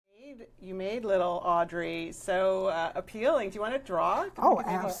you made little Audrey so appealing. Do you want to draw?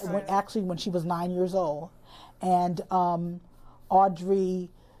 Actually, when she was 9 years old, and Audrey,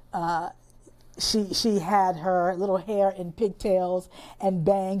 she had her little hair in pigtails and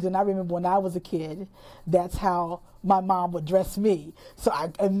bangs, and I remember when I was a kid, that's how my mom would dress me. So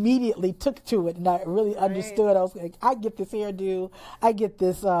I immediately took to it, and I really understood. I was like, I get this hairdo, I get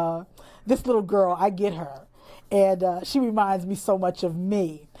this this little girl, I get her. And she reminds me so much of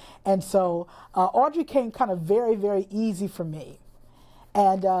me. And so Audrey came kind of very, very easy for me.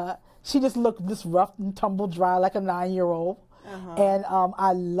 And she just looked this rough and tumble dry like a 9-year-old. And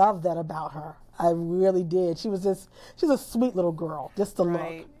I love that about her. I really did. She's a sweet little girl, just to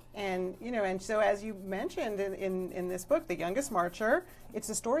look. And and so as you mentioned in this book, The Youngest Marcher, it's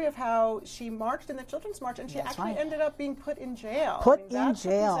a story of how she marched in the Children's March, and she actually ended up being put in jail. That's a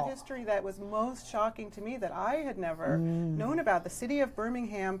piece of history that was most shocking to me that I had never known about. The city of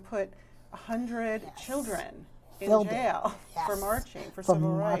Birmingham put 100 children in jail for marching for civil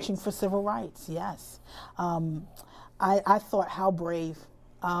rights. Marching for civil rights, yes. I thought, how brave.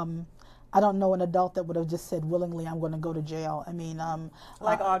 I don't know an adult that would have just said willingly, I'm going to go to jail. I mean,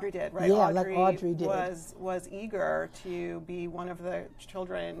 like Audrey did, right? Yeah, like Audrey did. Was eager to be one of the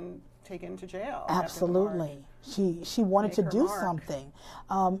children taken to jail. Absolutely. She wanted to do something,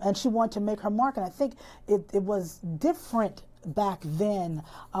 and she wanted to make her mark. And I think it was different back then.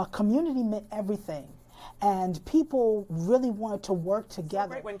 Community meant everything. And people really wanted to work together. So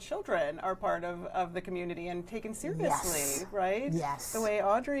great when children are part of the community and taken seriously, right? Yes. The way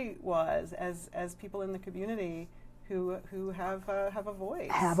Audrey was, as people in the community who have a voice.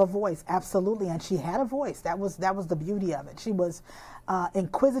 Have a voice, absolutely, and she had a voice. That was the beauty of it. She was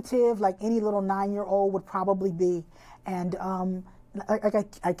inquisitive, like any little 9-year-old would probably be, and like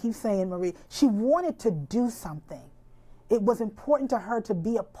I keep saying, Marie, she wanted to do something. It was important to her to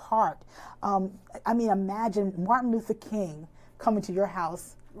be a part. I mean, imagine Martin Luther King coming to your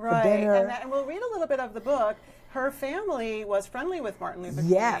house for dinner. And we'll read a little bit of the book. Her family was friendly with Martin Luther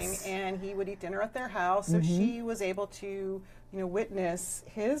King, and he would eat dinner at their house. So she was able to, witness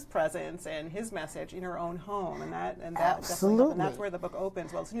his presence and his message in her own home, and that absolutely, and that's where the book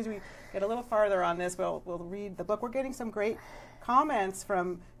opens. Well, as soon as we get a little farther on this, we'll read the book. We're getting some great comments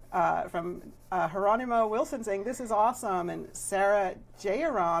from Geronimo Wilson saying this is awesome, and Sarah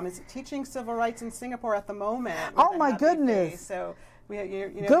Jayaram is teaching civil rights in Singapore at the moment. Oh my goodness! So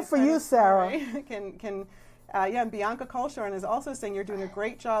good for you, Sarah. And Bianca Colshorn is also saying you're doing a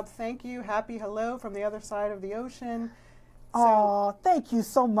great job. Thank you. Happy hello from the other side of the ocean. Oh, thank you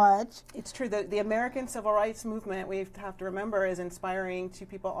so much. It's true that the American civil rights movement, we have to remember, is inspiring to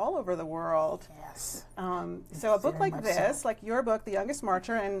people all over the world. Yes. So a book like this, like your book, The Youngest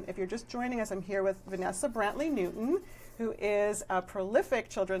Marcher, and if you're just joining us, I'm here with Vanessa Brantley Newton, who is a prolific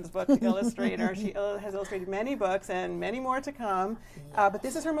children's book illustrator. She has illustrated many books and many more to come. But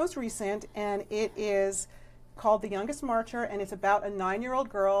this is her most recent, and it is called The Youngest Marcher, and it's about a 9-year-old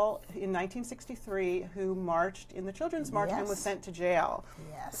girl in 1963 who marched in the Children's March and was sent to jail.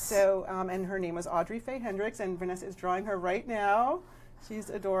 Yes. So, and her name was Audrey Faye Hendricks, and Vanessa is drawing her right now.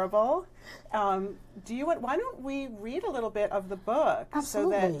 She's adorable. Why don't we read a little bit of the book?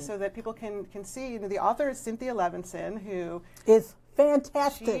 Absolutely. So that people can see. The author is Cynthia Levinson, who is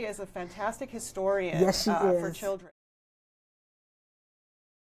fantastic. She is a fantastic historian yes, she is. for children.